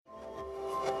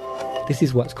This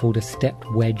is what's called a stepped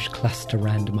wedge cluster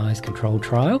randomised controlled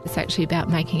trial. It's actually about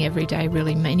making every day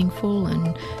really meaningful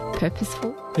and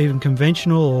purposeful. Even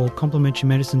conventional or complementary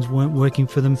medicines weren't working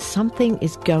for them. Something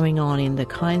is going on in the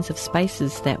kinds of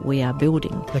spaces that we are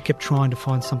building. They kept trying to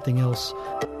find something else.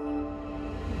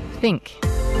 Think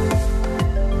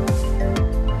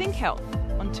Health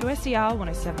on 2SER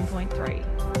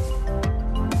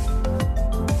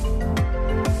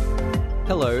 107.3.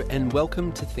 Hello and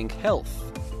welcome to Think Health.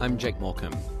 I'm Jake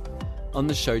Morcom. On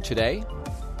the show today...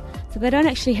 So they don't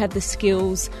actually have the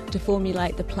skills to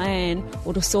formulate the plan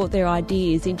or to sort their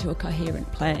ideas into a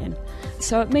coherent plan.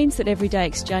 So it means that everyday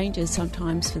exchanges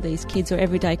sometimes for these kids or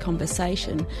everyday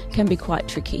conversation can be quite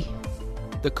tricky.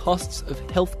 The costs of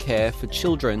healthcare for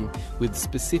children with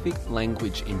specific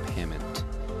language impairment.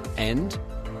 And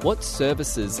what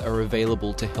services are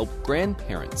available to help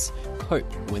grandparents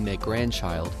cope when their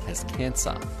grandchild has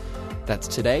cancer. That's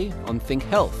today on Think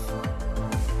Health.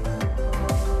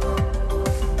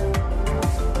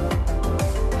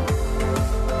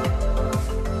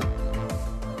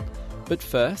 But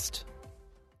first...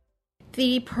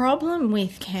 The problem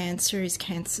with cancer is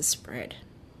cancer spread,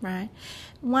 right?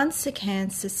 Once the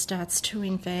cancer starts to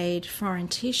invade foreign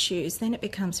tissues, then it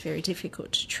becomes very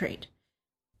difficult to treat.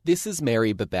 This is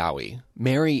Mary Babawi.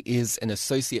 Mary is an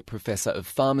Associate Professor of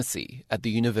Pharmacy at the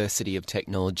University of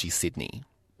Technology, Sydney.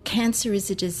 Cancer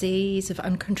is a disease of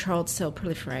uncontrolled cell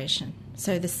proliferation.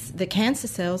 So the cancer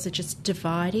cells are just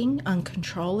dividing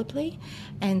uncontrollably,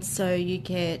 and so you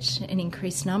get an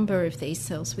increased number of these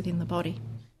cells within the body.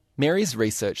 Mary's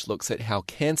research looks at how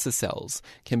cancer cells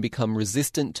can become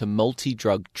resistant to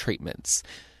multi-drug treatments,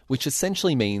 which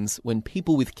essentially means when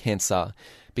people with cancer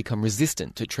become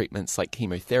resistant to treatments like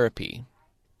chemotherapy.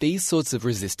 These sorts of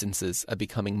resistances are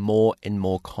becoming more and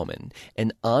more common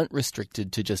and aren't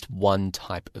restricted to just one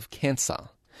type of cancer.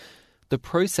 The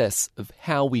process of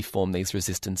how we form these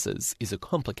resistances is a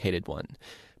complicated one,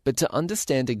 but to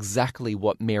understand exactly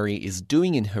what Mary is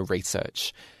doing in her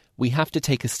research, we have to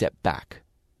take a step back.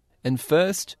 And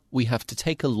first, we have to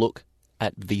take a look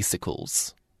at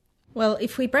vesicles. Well,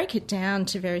 if we break it down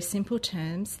to very simple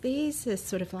terms, these are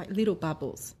sort of like little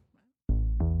bubbles.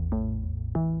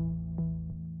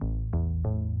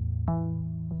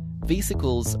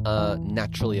 Vesicles are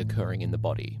naturally occurring in the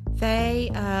body. They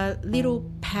are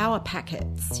little power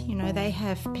packets. You know, they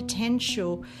have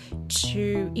potential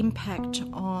to impact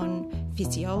on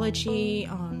physiology,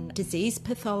 on disease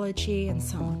pathology, and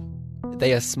so on.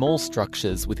 They are small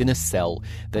structures within a cell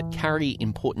that carry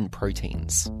important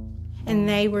proteins. And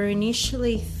they were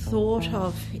initially thought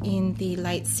of in the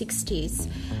late 60s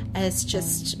as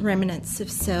just remnants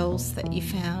of cells that you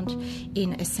found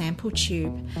in a sample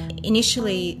tube.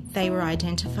 Initially, they were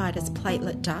identified as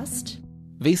platelet dust.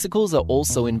 Vesicles are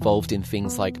also involved in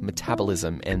things like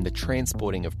metabolism and the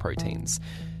transporting of proteins.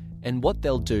 And what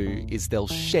they'll do is they'll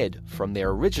shed from their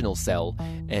original cell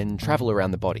and travel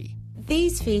around the body.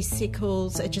 These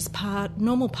vesicles are just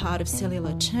normal part of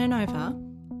cellular turnover.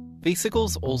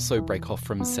 Vesicles also break off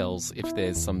from cells if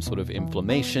there's some sort of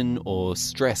inflammation or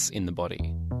stress in the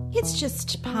body. It's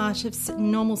just part of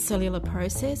normal cellular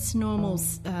process, normal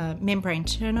membrane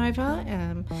turnover.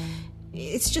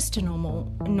 It's just a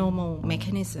normal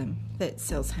mechanism that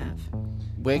cells have.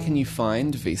 Where can you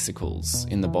find vesicles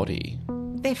in the body?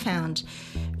 They're found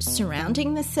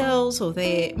surrounding the cells, or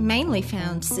they're mainly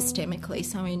found systemically,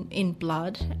 so in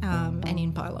blood and in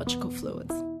biological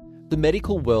fluids. The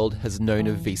medical world has known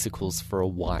of vesicles for a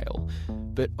while,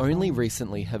 but only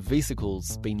recently have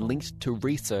vesicles been linked to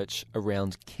research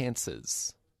around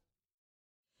cancers.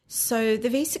 So the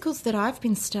vesicles that I've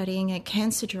been studying are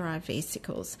cancer-derived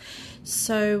vesicles.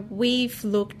 So we've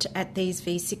looked at these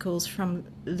vesicles from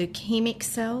leukemic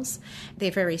cells.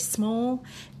 They're very small.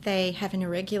 They have an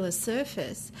irregular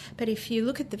surface. But if you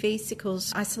look at the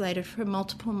vesicles isolated from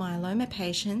multiple myeloma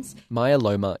patients...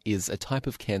 Myeloma is a type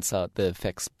of cancer that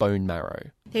affects bone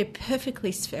marrow. They're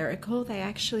perfectly spherical. They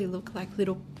actually look like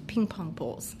little ping-pong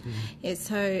balls. Mm-hmm. Yeah,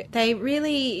 so they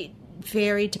really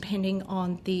vary depending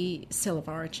on the cell of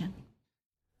origin.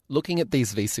 Looking at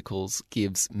these vesicles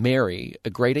gives Mary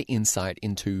a greater insight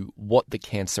into what the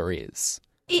cancer is.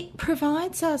 It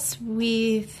provides us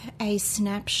with a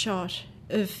snapshot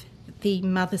of the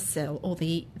mother cell or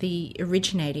the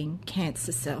originating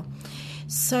cancer cell.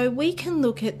 So we can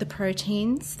look at the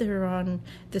proteins that are on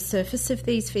the surface of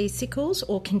these vesicles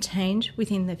or contained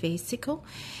within the vesicle,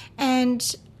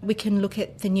 and we can look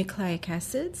at the nucleic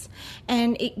acids,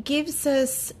 and it gives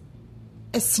us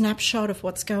a snapshot of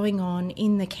what's going on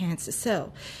in the cancer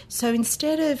cell. So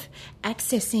instead of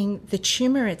accessing the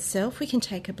tumour itself, we can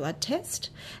take a blood test,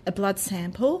 a blood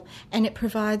sample, and it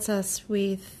provides us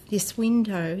with this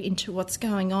window into what's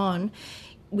going on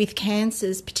with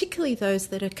cancers, particularly those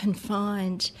that are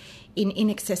confined in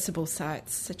inaccessible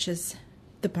sites such as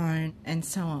the bone and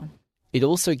so on. It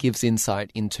also gives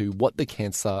insight into what the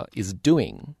cancer is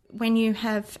doing. When you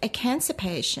have a cancer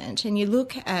patient and you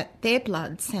look at their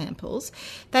blood samples,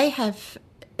 they have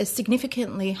a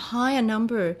significantly higher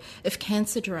number of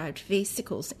cancer-derived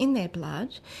vesicles in their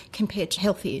blood compared to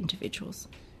healthy individuals.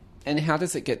 And how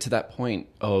does it get to that point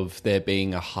of there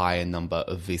being a higher number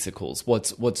of vesicles?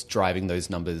 What's driving those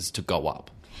numbers to go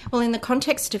up? Well, in the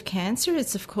context of cancer,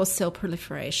 it's of course cell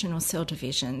proliferation or cell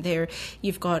division. There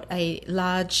you've got a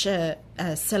large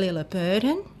cellular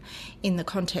burden in the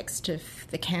context of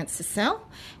the cancer cell,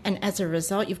 and as a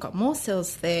result you've got more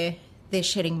cells there, they're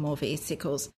shedding more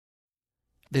vesicles.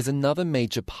 There's another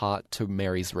major part to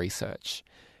Mary's research,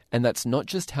 and that's not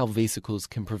just how vesicles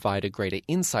can provide a greater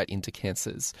insight into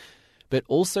cancers, but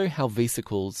also how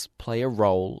vesicles play a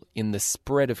role in the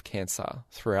spread of cancer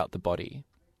throughout the body.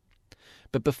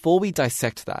 But before we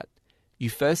dissect that, you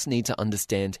first need to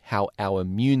understand how our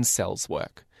immune cells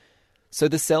work. So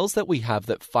the cells that we have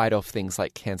that fight off things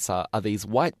like cancer are these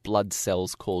white blood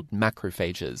cells called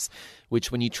macrophages,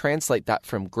 which when you translate that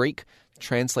from Greek,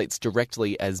 translates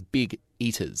directly as big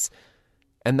eaters.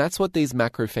 And that's what these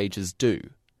macrophages do.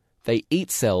 They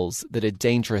eat cells that are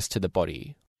dangerous to the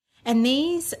body. And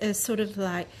these are sort of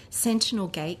like sentinel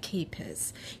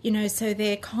gatekeepers, so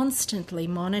they're constantly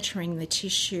monitoring the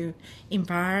tissue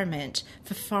environment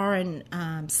for foreign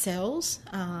cells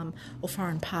or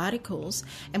foreign particles.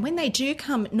 And when they do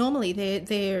come, normally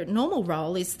their normal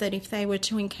role is that if they were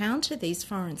to encounter these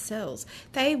foreign cells,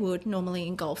 they would normally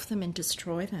engulf them and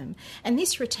destroy them. And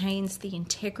this retains the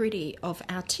integrity of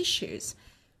our tissues.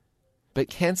 But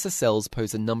cancer cells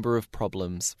pose a number of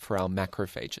problems for our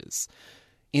macrophages.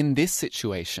 In this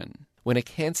situation, when a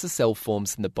cancer cell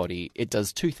forms in the body, it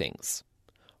does two things.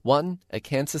 One, a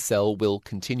cancer cell will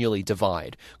continually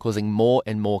divide, causing more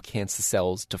and more cancer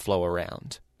cells to flow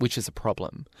around, which is a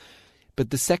problem. But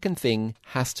the second thing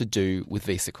has to do with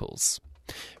vesicles.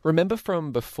 Remember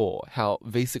from before how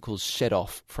vesicles shed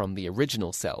off from the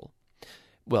original cell?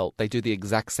 Well, they do the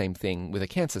exact same thing with a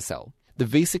cancer cell. The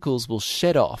vesicles will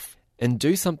shed off and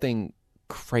do something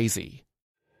crazy.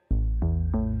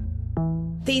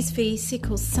 These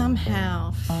vesicles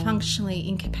somehow functionally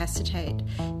incapacitate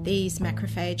these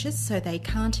macrophages so they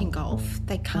can't engulf,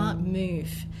 they can't move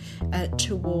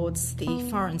towards the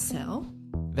foreign cell.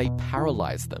 They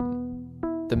paralyze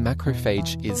them. The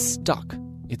macrophage is stuck,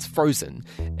 it's frozen,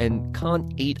 and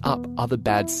can't eat up other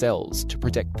bad cells to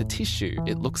protect the tissue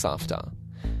it looks after.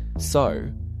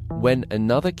 So, when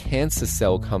another cancer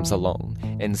cell comes along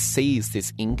and sees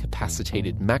this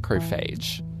incapacitated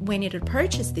macrophage, when it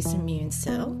approaches this immune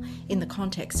cell in the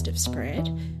context of spread,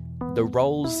 the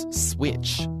roles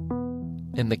switch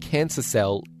and the cancer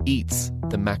cell eats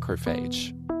the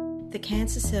macrophage. The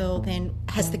cancer cell then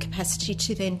has the capacity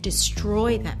to then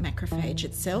destroy that macrophage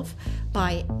itself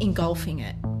by engulfing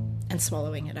it and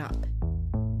swallowing it up.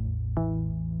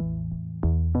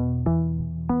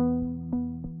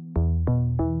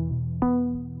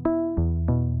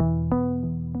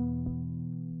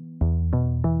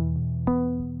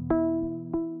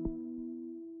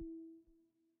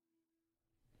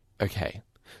 Okay,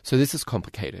 so this is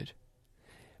complicated,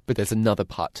 but there's another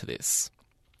part to this.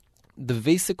 The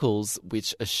vesicles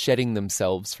which are shedding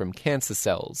themselves from cancer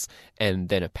cells and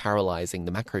then are paralyzing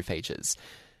the macrophages,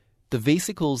 the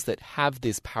vesicles that have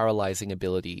this paralyzing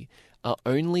ability are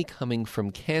only coming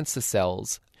from cancer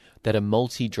cells that are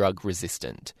multi-drug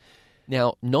resistant.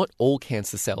 Now, not all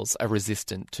cancer cells are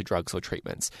resistant to drugs or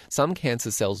treatments. Some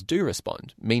cancer cells do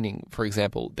respond, meaning, for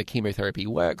example, the chemotherapy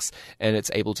works and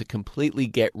it's able to completely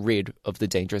get rid of the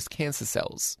dangerous cancer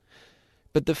cells.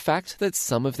 But the fact that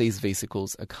some of these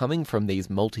vesicles are coming from these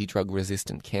multi-drug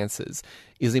resistant cancers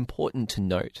is important to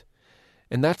note.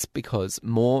 And that's because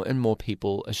more and more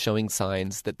people are showing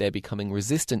signs that they're becoming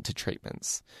resistant to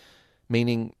treatments,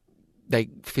 meaning they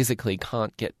physically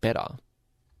can't get better.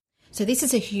 So this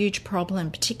is a huge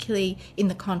problem, particularly in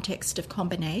the context of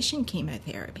combination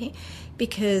chemotherapy,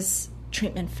 because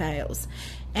treatment fails.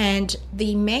 And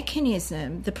the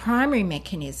mechanism, the primary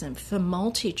mechanism for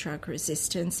multi-drug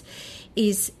resistance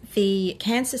is the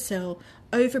cancer cell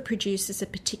overproduces a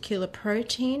particular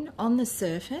protein on the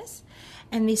surface,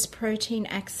 and this protein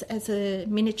acts as a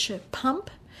miniature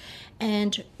pump,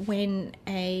 And when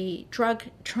a drug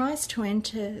tries to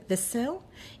enter the cell,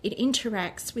 it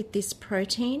interacts with this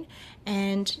protein,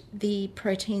 and the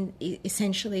protein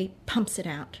essentially pumps it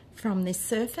out from this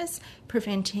surface,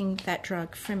 preventing that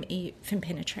drug from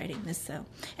penetrating the cell.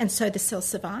 And so the cell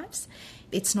survives.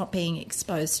 It's not being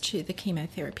exposed to the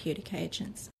chemotherapeutic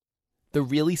agents. The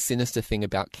really sinister thing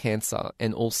about cancer,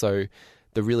 and also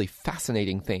the really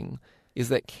fascinating thing, is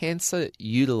that cancer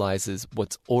utilises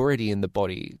what's already in the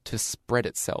body to spread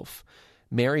itself.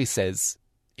 Mary says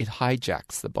it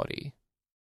hijacks the body.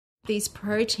 These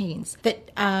proteins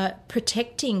that are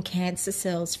protecting cancer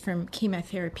cells from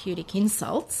chemotherapeutic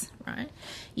insults, right?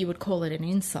 You would call it an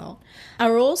insult,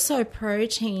 are also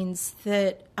proteins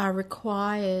that are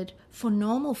required for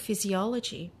normal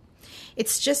physiology.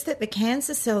 It's just that the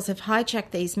cancer cells have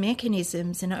hijacked these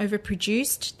mechanisms and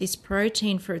overproduced this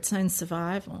protein for its own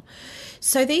survival.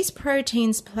 So these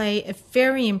proteins play a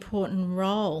very important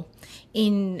role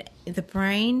in the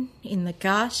brain, in the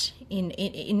gut,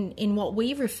 in what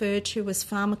we refer to as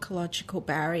pharmacological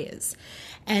barriers.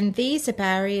 And these are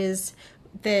barriers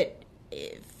that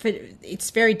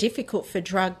it's very difficult for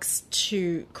drugs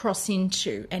to cross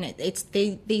into, and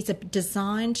these are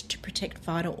designed to protect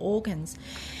vital organs.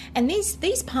 And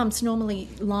these pumps normally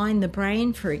line the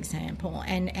brain, for example,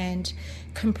 and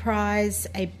comprise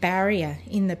a barrier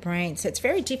in the brain. So it's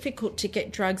very difficult to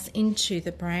get drugs into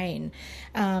the brain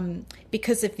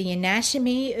because of the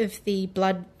anatomy of the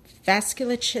blood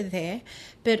vasculature there,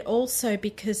 but also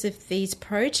because of these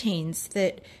proteins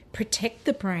that protect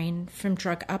the brain from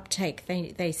drug uptake.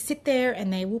 They sit there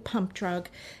and they will pump drug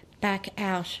back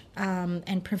out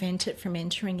and prevent it from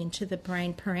entering into the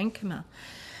brain parenchyma.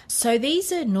 So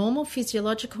these are normal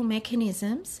physiological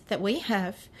mechanisms that we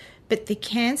have, but the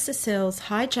cancer cells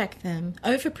hijack them,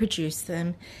 overproduce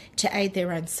them to aid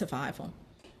their own survival.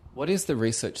 What is the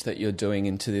research that you're doing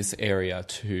into this area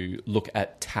to look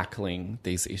at tackling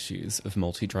these issues of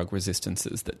multi-drug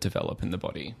resistances that develop in the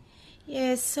body?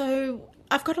 Yeah, so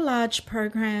I've got a large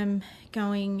program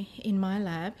going in my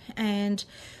lab, and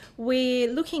we're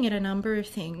looking at a number of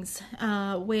things.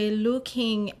 We're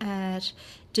looking at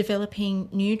developing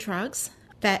new drugs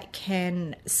that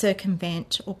can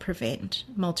circumvent or prevent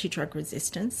multi-drug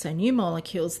resistance, so new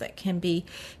molecules that can be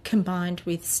combined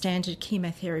with standard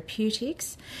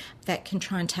chemotherapeutics that can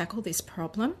try and tackle this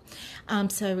problem.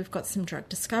 So we've got some drug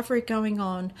discovery going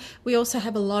on. We also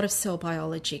have a lot of cell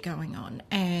biology going on,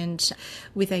 and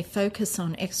with a focus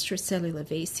on extracellular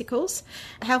vesicles,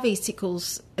 how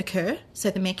vesicles occur, so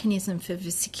the mechanism for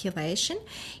vesiculation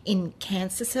in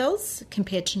cancer cells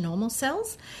compared to normal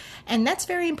cells. And that's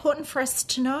very important for us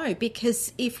to know,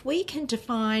 because if we can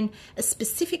define a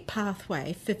specific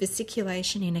pathway for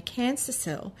vesiculation in a cancer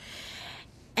cell,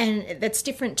 and that's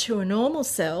different to a normal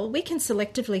cell, we can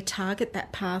selectively target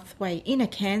that pathway in a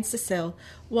cancer cell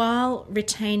while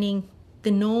retaining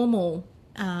the normal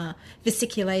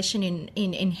vesiculation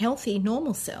in healthy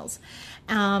normal cells.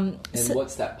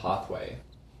 What's that pathway?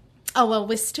 Oh, well,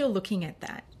 we're still looking at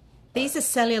that. These are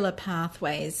cellular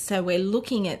pathways, so we're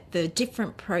looking at the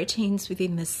different proteins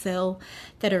within the cell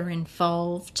that are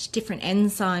involved, different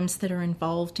enzymes that are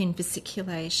involved in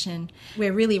vesiculation.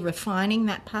 We're really refining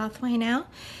that pathway now,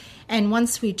 and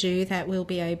once we do that, we'll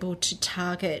be able to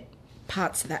target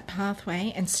parts of that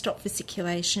pathway and stop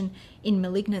vesiculation in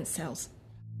malignant cells.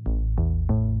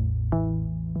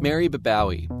 Mary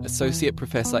Babawi, Associate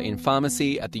Professor in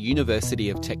Pharmacy at the University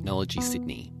of Technology,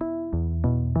 Sydney.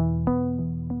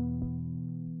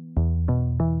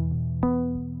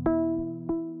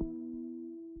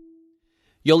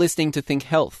 You're listening to Think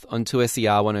Health on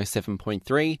 2SER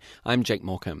 107.3. I'm Jake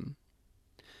Morcom.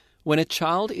 When a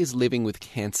child is living with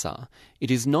cancer,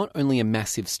 it is not only a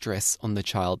massive stress on the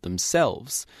child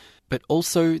themselves, but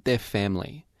also their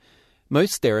family.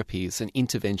 Most therapies and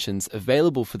interventions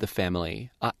available for the family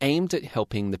are aimed at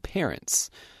helping the parents,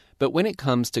 but when it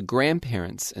comes to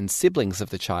grandparents and siblings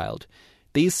of the child,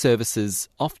 these services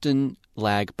often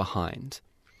lag behind.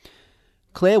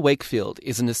 Claire Wakefield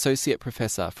is an Associate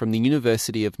Professor from the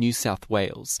University of New South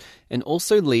Wales and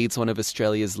also leads one of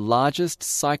Australia's largest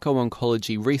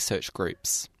psycho-oncology research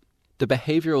groups, the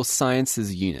Behavioural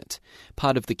Sciences Unit,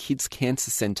 part of the Kids Cancer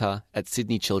Centre at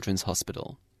Sydney Children's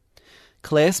Hospital.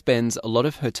 Claire spends a lot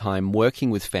of her time working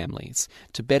with families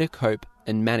to better cope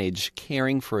and manage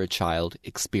caring for a child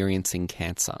experiencing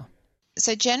cancer.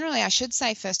 So generally, I should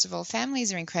say, first of all,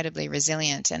 families are incredibly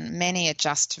resilient and many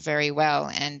adjust very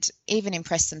well and even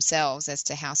impress themselves as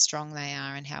to how strong they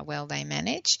are and how well they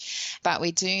manage. But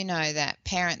we do know that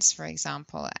parents, for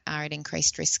example, are at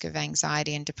increased risk of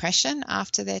anxiety and depression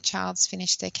after their child's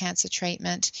finished their cancer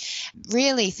treatment.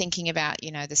 Really thinking about,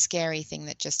 the scary thing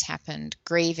that just happened,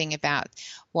 grieving about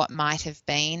what might have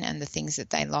been and the things that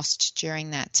they lost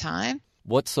during that time.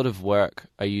 What sort of work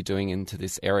are you doing into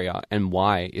this area, and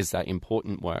why is that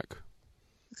important work?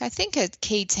 I think a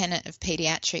key tenet of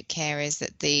paediatric care is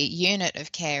that the unit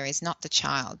of care is not the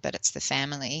child, but it's the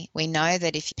family. We know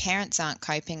that if parents aren't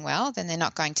coping well, then they're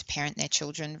not going to parent their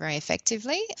children very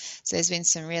effectively. So there's been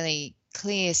some really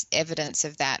clear evidence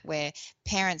of that, where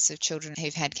parents of children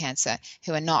who've had cancer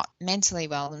who are not mentally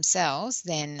well themselves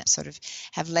then sort of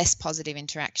have less positive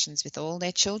interactions with all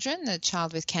their children, the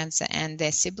child with cancer and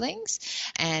their siblings,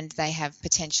 and they have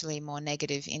potentially more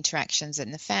negative interactions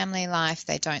in the family life.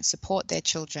 They don't support their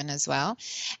children as well.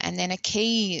 And then a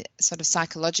key sort of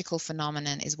psychological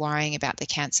phenomenon is worrying about the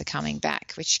cancer coming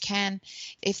back, which can,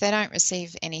 if they don't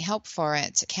receive any help for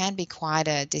it, can be quite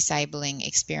a disabling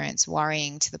experience,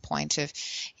 worrying to the point of,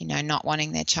 not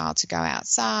wanting their child to go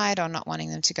outside or not wanting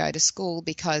them to go to school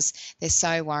because they're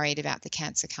so worried about the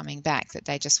cancer coming back that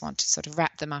they just want to sort of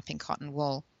wrap them up in cotton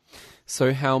wool.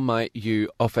 So how might you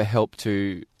offer help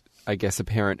to, I guess, a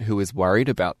parent who is worried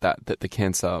about that the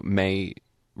cancer may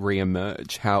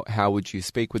re-emerge? How would you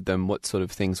speak with them? What sort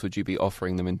of things would you be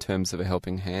offering them in terms of a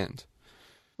helping hand?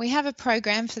 We have a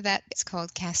program for that. It's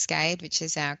called Cascade, which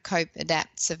is our Cope,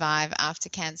 Adapt, Survive After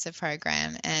Cancer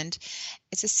program. And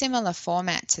it's a similar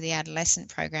format to the adolescent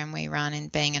program we run, in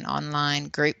being an online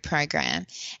group program.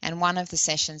 And one of the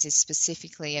sessions is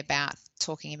specifically about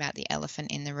talking about the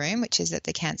elephant in the room, which is that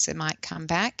the cancer might come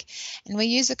back. And we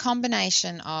use a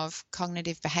combination of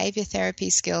cognitive behaviour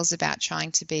therapy skills about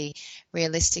trying to be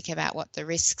realistic about what the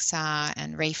risks are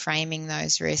and reframing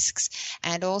those risks,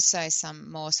 and also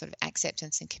some more sort of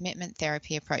acceptance and commitment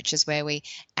therapy approaches where we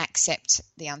accept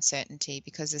the uncertainty,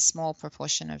 because a small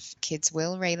proportion of kids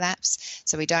will relapse.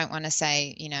 So we don't want to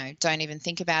say, don't even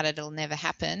think about it, it'll never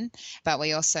happen. But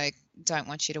we also don't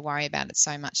want you to worry about it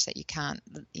so much that you can't,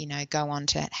 go on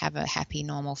to have a happy,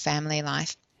 normal family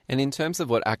life. And in terms of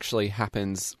what actually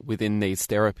happens within these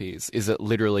therapies, is it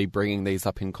literally bringing these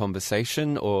up in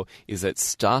conversation, or is it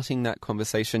starting that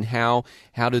conversation? How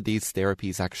do these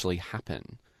therapies actually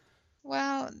happen?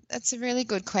 Well, that's a really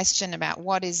good question about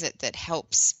what is it that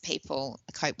helps people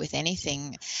cope with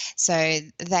anything. So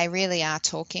they really are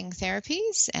talking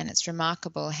therapies, and it's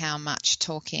remarkable how much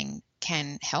talking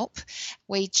can help.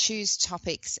 We choose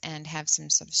topics and have some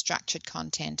sort of structured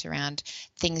content around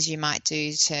things you might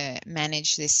do to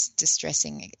manage this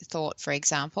distressing thought, for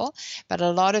example. But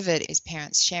a lot of it is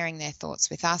parents sharing their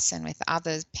thoughts with us and with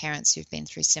other parents who've been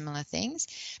through similar things,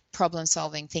 problem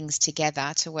solving things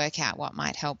together to work out what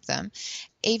might help them.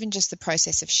 Even just the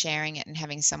process of sharing it and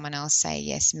having someone else say,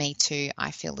 yes, me too,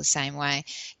 I feel the same way,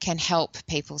 can help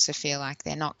people to feel like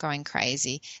they're not going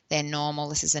crazy, they're normal,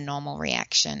 this is a normal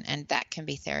reaction, and that can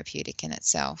be therapeutic in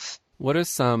itself. What are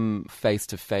some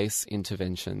face-to-face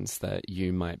interventions that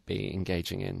you might be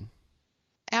engaging in?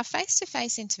 Our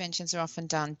face-to-face interventions are often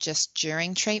done just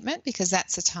during treatment, because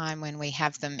that's a time when we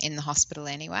have them in the hospital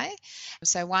anyway.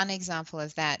 So one example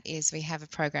of that is we have a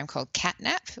program called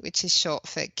CatNap, which is short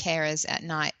for Carers at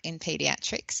Night in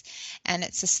Paediatrics. And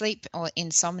it's a sleep or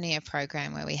insomnia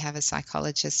program where we have a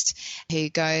psychologist who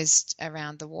goes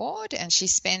around the ward, and she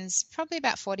spends probably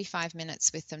about 45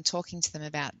 minutes with them, talking to them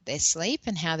about their sleep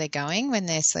and how they're going when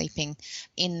they're sleeping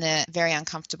in the very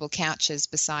uncomfortable couches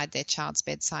beside their child's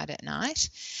bedside at night.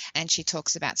 And she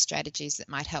talks about strategies that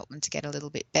might help them to get a little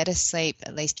bit better sleep,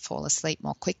 at least fall asleep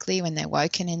more quickly when they're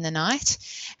woken in the night,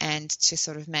 and to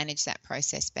sort of manage that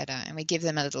process better. And we give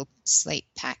them a little sleep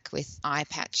pack with eye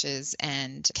patches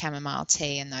and chamomile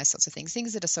tea and those sorts of things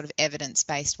that are sort of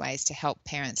evidence-based ways to help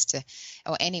parents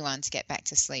or anyone to get back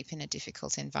to sleep in a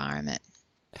difficult environment.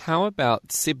 How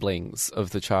about siblings of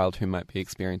the child who might be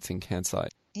experiencing cancer?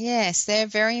 Yes, they're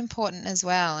very important as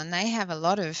well, and they have a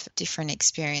lot of different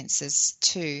experiences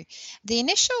too. The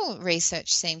initial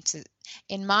research seemed to,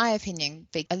 in my opinion,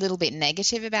 be a little bit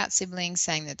negative about siblings,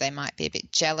 saying that they might be a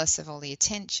bit jealous of all the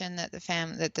attention that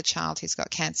the child who's got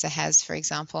cancer has, for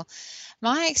example.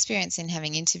 My experience in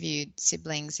having interviewed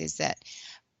siblings is that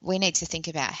we need to think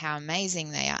about how amazing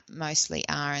they mostly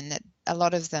are, and that a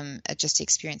lot of them are just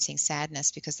experiencing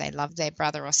sadness because they love their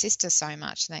brother or sister so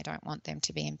much and they don't want them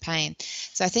to be in pain.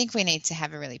 So I think we need to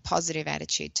have a really positive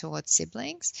attitude towards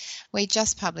siblings. We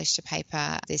just published a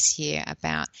paper this year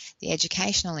about the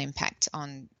educational impact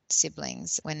on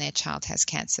siblings when their child has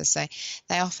cancer. So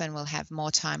they often will have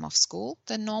more time off school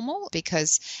than normal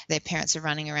because their parents are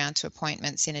running around to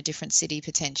appointments in a different city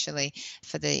potentially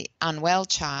for the unwell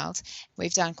child.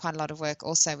 We've done quite a lot of work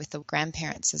also with the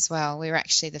grandparents as well. We were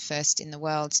actually the first in the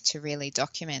world to really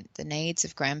document the needs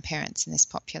of grandparents in this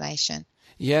population.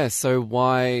 Yeah, so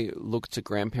why look to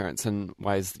grandparents, and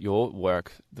why is your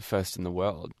work the first in the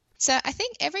world? So I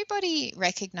think everybody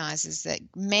recognises that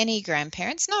many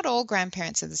grandparents, not all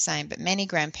grandparents are the same, but many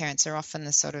grandparents are often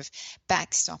the sort of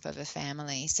backstop of a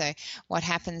family. So what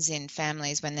happens in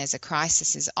families when there's a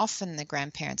crisis is often the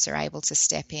grandparents are able to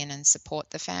step in and support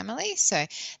the family. So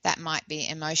that might be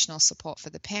emotional support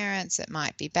for the parents, it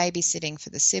might be babysitting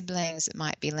for the siblings, it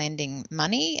might be lending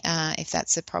money if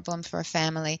that's a problem for a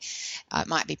family. It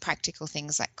might be practical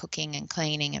things like cooking and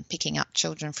cleaning and picking up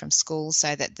children from school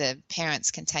so that the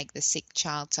parents can take the sick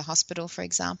child to hospital, for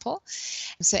example.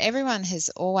 So everyone has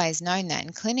always known that,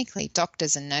 and clinically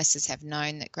doctors and nurses have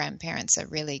known that grandparents are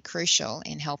really crucial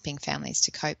in helping families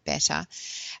to cope better.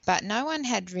 But no one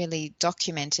had really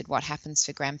documented what happens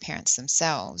for grandparents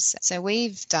themselves. So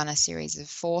we've done a series of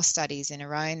 4 studies in a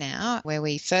row now where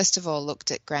we first of all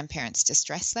looked at grandparents'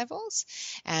 distress levels,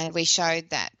 and we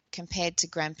showed that compared to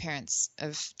grandparents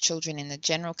of children in the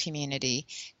general community,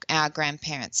 our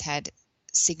grandparents had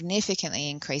significantly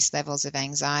increased levels of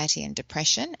anxiety and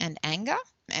depression and anger.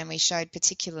 And we showed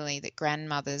particularly that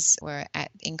grandmothers were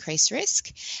at increased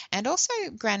risk, and also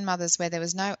grandmothers where there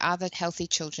was no other healthy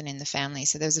children in the family.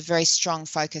 So there was a very strong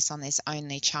focus on this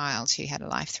only child who had a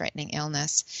life-threatening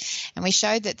illness. And we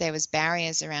showed that there was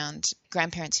barriers around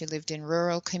grandparents who lived in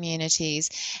rural communities.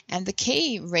 And the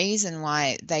key reason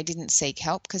why they didn't seek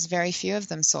help, because very few of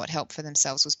them sought help for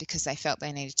themselves, was because they felt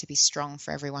they needed to be strong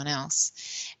for everyone else.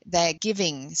 They're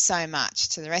giving so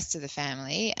much to the rest of the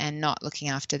family and not looking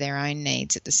after their own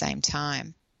needs at the same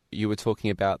time. You were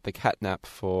talking about the catnap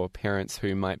for parents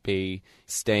who might be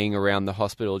staying around the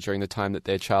hospital during the time that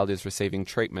their child is receiving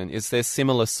treatment. Is there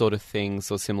similar sort of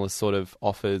things or similar sort of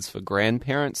offers for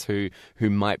grandparents who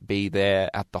might be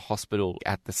there at the hospital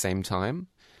at the same time?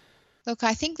 Look,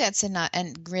 I think that's a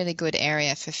really good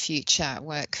area for future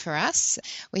work for us.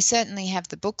 We certainly have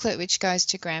the booklet which goes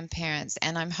to grandparents,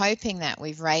 and I'm hoping that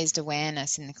we've raised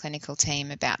awareness in the clinical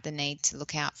team about the need to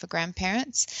look out for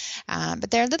grandparents. But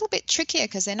they're a little bit trickier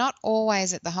because they're not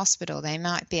always at the hospital. They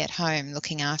might be at home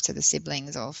looking after the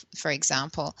siblings, or for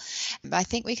example. But I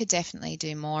think we could definitely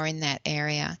do more in that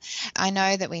area. I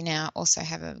know that we now also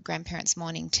have a grandparents'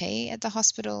 morning tea at the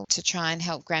hospital to try and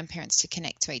help grandparents to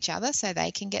connect to each other so they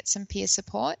can get some peer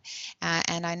support.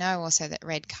 And I know also that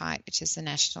Red Kite, which is the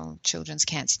National Children's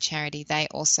Cancer Charity, they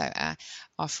also are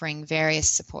offering various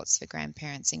supports for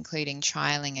grandparents, including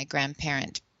trialling a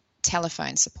grandparent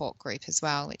telephone support group as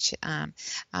well, which I'm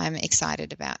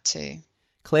excited about too.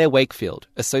 Claire Wakefield,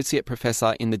 Associate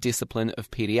Professor in the discipline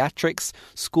of Paediatrics,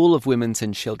 School of Women's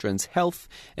and Children's Health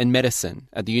and Medicine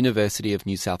at the University of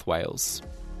New South Wales.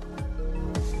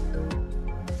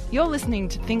 You're listening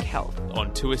to Think Health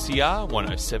on 2SER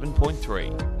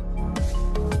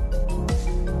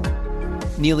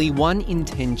 107.3. Nearly 1 in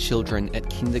 10 children at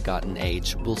kindergarten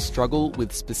age will struggle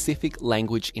with specific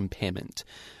language impairment,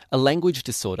 a language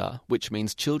disorder which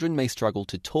means children may struggle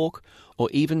to talk or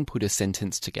even put a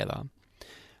sentence together.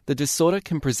 The disorder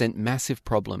can present massive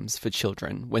problems for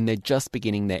children when they're just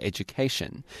beginning their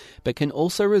education, but can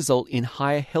also result in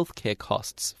higher healthcare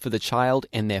costs for the child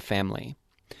and their family.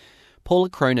 Paula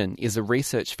Cronin is a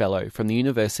research fellow from the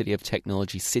University of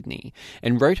Technology, Sydney,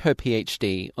 and wrote her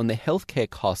PhD on the healthcare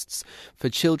costs for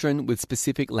children with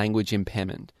specific language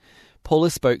impairment.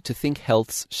 Paula spoke to Think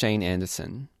Health's Shane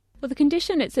Anderson. Well, the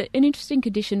condition, it's an interesting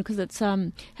condition because it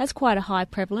has quite a high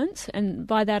prevalence, and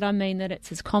by that I mean that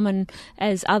it's as common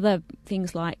as other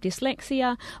things like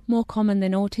dyslexia, more common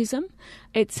than autism.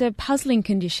 It's a puzzling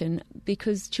condition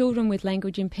because children with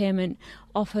language impairment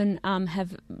often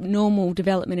have normal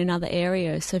development in other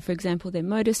areas. So, for example, their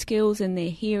motor skills and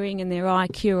their hearing and their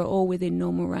IQ are all within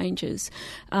normal ranges.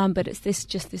 But it's this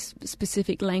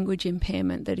specific language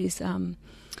impairment that is,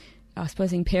 I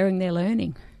suppose, impairing their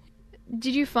learning.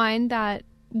 Did you find that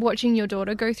watching your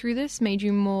daughter go through this made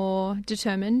you more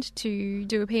determined to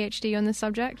do a PhD on this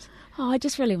subject? Oh, I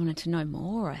just really wanted to know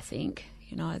more, I think.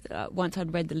 You know, once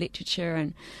I'd read the literature,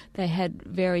 and they had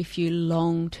very few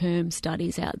long-term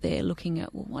studies out there looking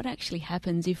at, well, what actually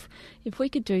happens if we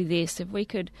could do this, if we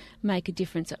could make a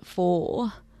difference at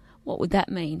 4, what would that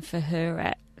mean for her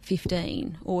at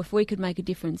 15? Or if we could make a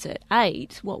difference at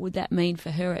 8, what would that mean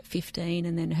for her at 15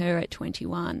 and then her at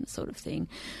 21, sort of thing.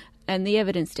 And the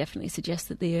evidence definitely suggests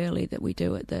that the earlier that we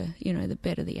do it, the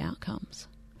better the outcomes.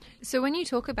 So when you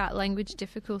talk about language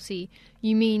difficulty,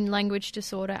 you mean language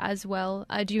disorder as well.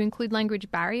 Do you include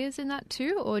language barriers in that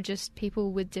too, or just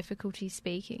people with difficulty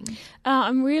speaking?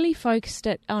 I'm really focused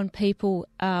on people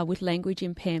with language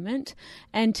impairment,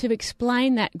 and to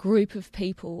explain that group of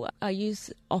people, I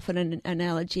use often an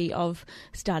analogy of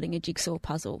starting a jigsaw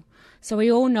puzzle. So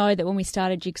we all know that when we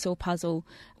start a jigsaw puzzle,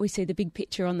 we see the big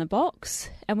picture on the box,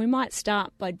 and we might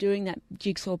start by doing that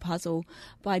jigsaw puzzle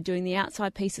by doing the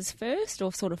outside pieces first,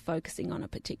 or sort of focusing on a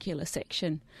particular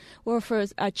section. Or for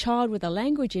a child with a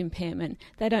language impairment,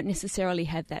 they don't necessarily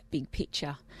have that big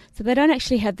picture. So they don't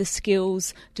actually have the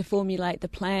skills to formulate the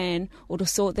plan or to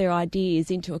sort their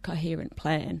ideas into a coherent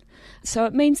plan. So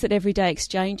it means that everyday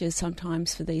exchanges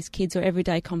sometimes for these kids, or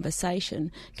everyday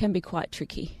conversation, can be quite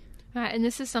tricky. Right, and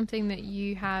this is something that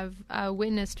you have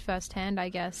witnessed firsthand, I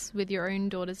guess, with your own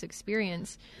daughter's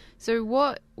experience. So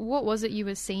what was it you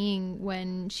were seeing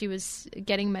when she was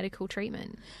getting medical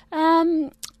treatment?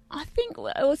 I think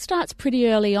it starts pretty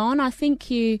early on. I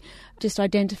think you just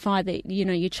identify that,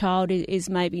 your child is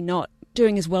maybe not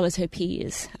doing as well as her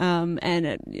peers, and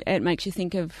it makes you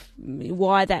think of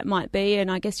why that might be, and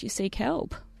I guess you seek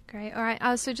help. Great. All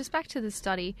right. So just back to the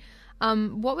study.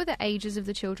 What were the ages of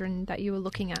the children that you were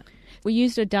looking at? We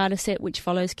used a data set which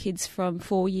follows kids from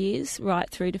 4 years right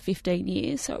through to 15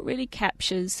 years, so it really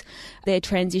captures their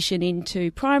transition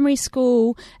into primary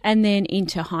school and then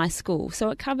into high school. So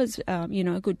it covers, a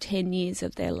good 10 years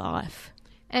of their life.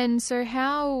 And so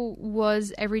how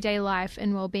was everyday life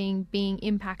and well-being being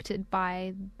impacted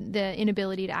by the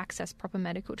inability to access proper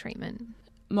medical treatment?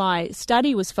 My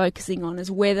study was focusing on is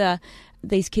whether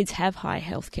these kids have high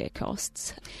healthcare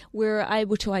costs. We were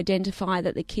able to identify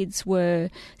that the kids were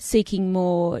seeking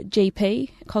more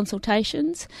GP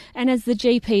consultations, and as the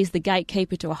GP is the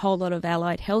gatekeeper to a whole lot of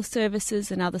allied health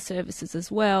services and other services as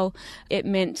well, it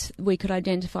meant we could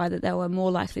identify that they were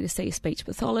more likely to see a speech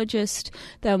pathologist,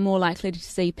 they were more likely to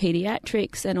see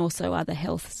paediatrics and also other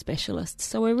health specialists.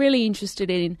 So we're really interested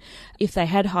in if they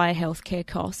had higher healthcare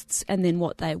costs and then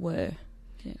what they were.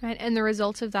 Yeah. Right, and the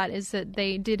result of that is that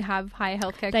they did have higher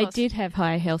healthcare costs. They did have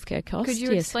higher healthcare costs. Could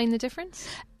you explain the difference?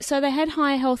 So they had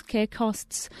higher healthcare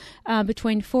costs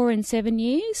between 4 and 7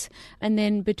 years, and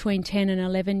then between 10 and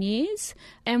 11 years.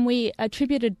 And we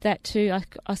attributed that to,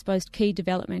 I suppose, key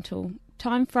developmental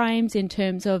timeframes in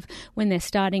terms of when they're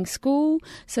starting school.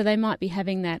 So they might be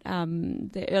having that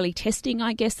the early testing,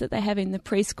 I guess, that they have in the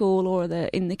preschool or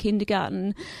in the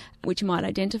kindergarten, which might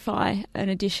identify an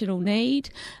additional need.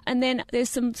 And then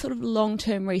there's some sort of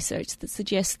long-term research that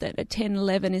suggests that at 10,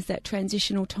 11 is that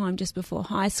transitional time just before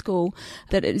high school,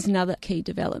 that it is another key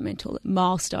developmental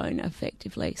milestone,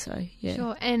 effectively. So, yeah.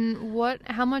 Sure. And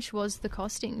how much was the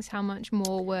costings? How much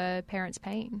more were parents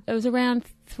paying? It was around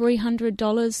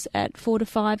 $300 at 4 to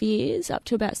 5 years, up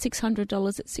to about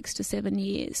 $600 at 6 to 7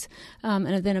 years, and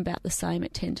then about the same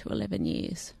at 10 to 11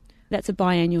 years. That's a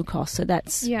biannual cost, so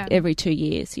that's every 2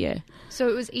 years, yeah. So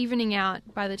it was evening out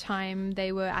by the time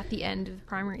they were at the end of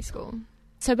primary school?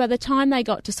 So by the time they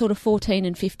got to sort of 14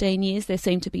 and 15 years, there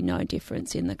seemed to be no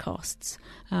difference in the costs.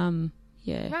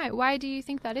 Right. Why do you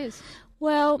think that is?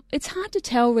 Well, it's hard to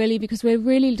tell really, because we're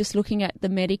really just looking at the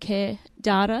Medicare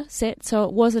data set, so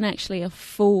it wasn't actually a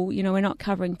full, we're not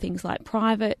covering things like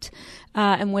private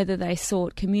and whether they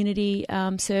sought community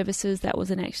services. That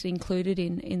wasn't actually included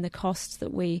in the costs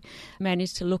that we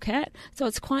managed to look at. So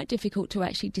it's quite difficult to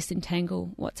actually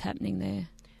disentangle what's happening there.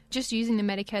 Just using the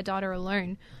Medicare data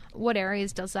alone, what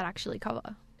areas does that actually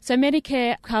cover? So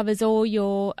Medicare covers all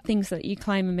your things that you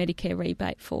claim a Medicare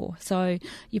rebate for. So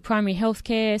your primary health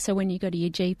care, so when you go to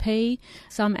your GP,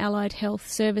 some allied health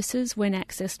services when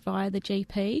accessed via the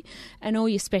GP, and all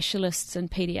your specialists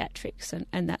and paediatrics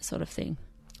and that sort of thing.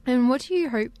 And what do you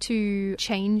hope to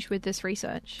change with this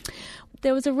research?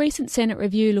 There was a recent Senate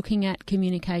review looking at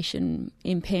communication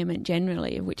impairment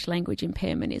generally, of which language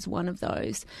impairment is one of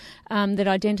those, that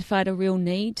identified a real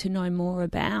need to know more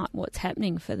about what's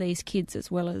happening for these kids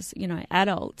as well as,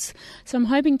 adults. So I'm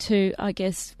hoping to, I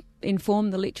guess,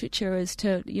 inform the literature as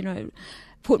to,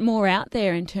 put more out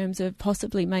there in terms of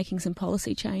possibly making some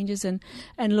policy changes and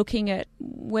looking at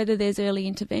whether there's early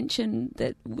intervention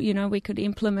that, we could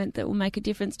implement that will make a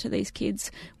difference to these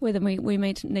kids, whether we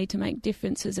need to make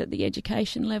differences at the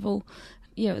education level,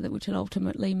 which will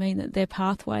ultimately mean that their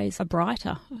pathways are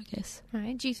brighter, I guess.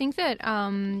 Right. Do you think that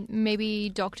maybe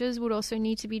doctors would also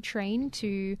need to be trained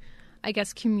to, I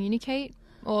guess, communicate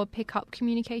or pick up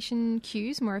communication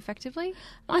cues more effectively?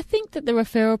 I think that the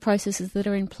referral processes that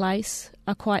are in place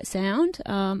are quite sound.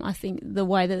 I think the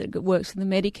way that it works in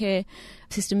the Medicare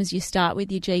system is you start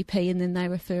with your GP and then they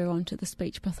refer on to the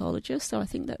speech pathologist. So I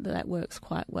think that works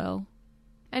quite well.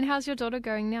 And how's your daughter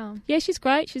going now? Yeah, she's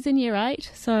great. She's in year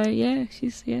 8. So,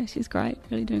 she's great.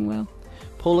 Really doing well.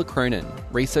 Paula Cronin,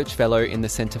 Research Fellow in the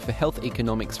Centre for Health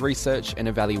Economics Research and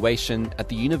Evaluation at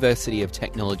the University of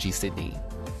Technology, Sydney.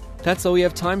 That's all we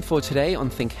have time for today on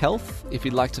Think Health. If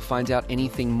you'd like to find out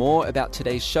anything more about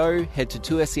today's show, head to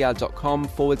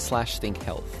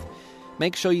 2ser.com/thinkhealth.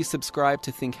 Make sure you subscribe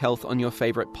to Think Health on your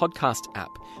favourite podcast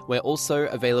app. We're also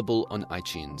available on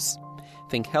iTunes.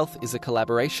 Think Health is a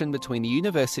collaboration between the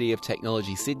University of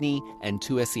Technology Sydney and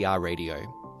 2SER Radio.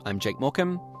 I'm Jake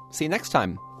Morcom. See you next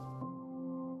time.